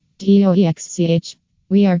Doexch.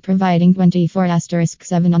 We are providing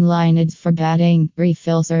 24/7 online ads for batting.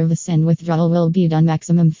 Refill service and withdrawal will be done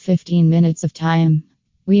maximum 15 minutes of time.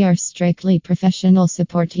 We are strictly professional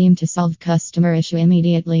support team to solve customer issue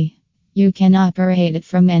immediately. You can operate it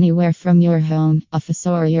from anywhere from your home, office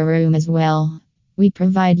or your room as well. We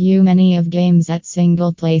provide you many of games at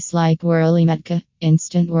single place like Whirly Metka,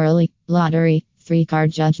 Instant Whirly, Lottery,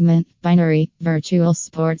 3-card judgment, binary, virtual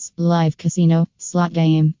sports, live casino, slot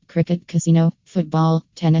game, cricket casino, football,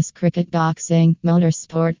 tennis, cricket, boxing,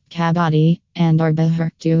 motorsport, kabaddi, and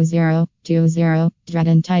Arbiter 2020,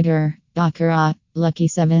 Dragon Tiger, Baccarat, Lucky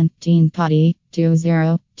 17 Potty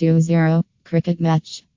 2020, cricket match.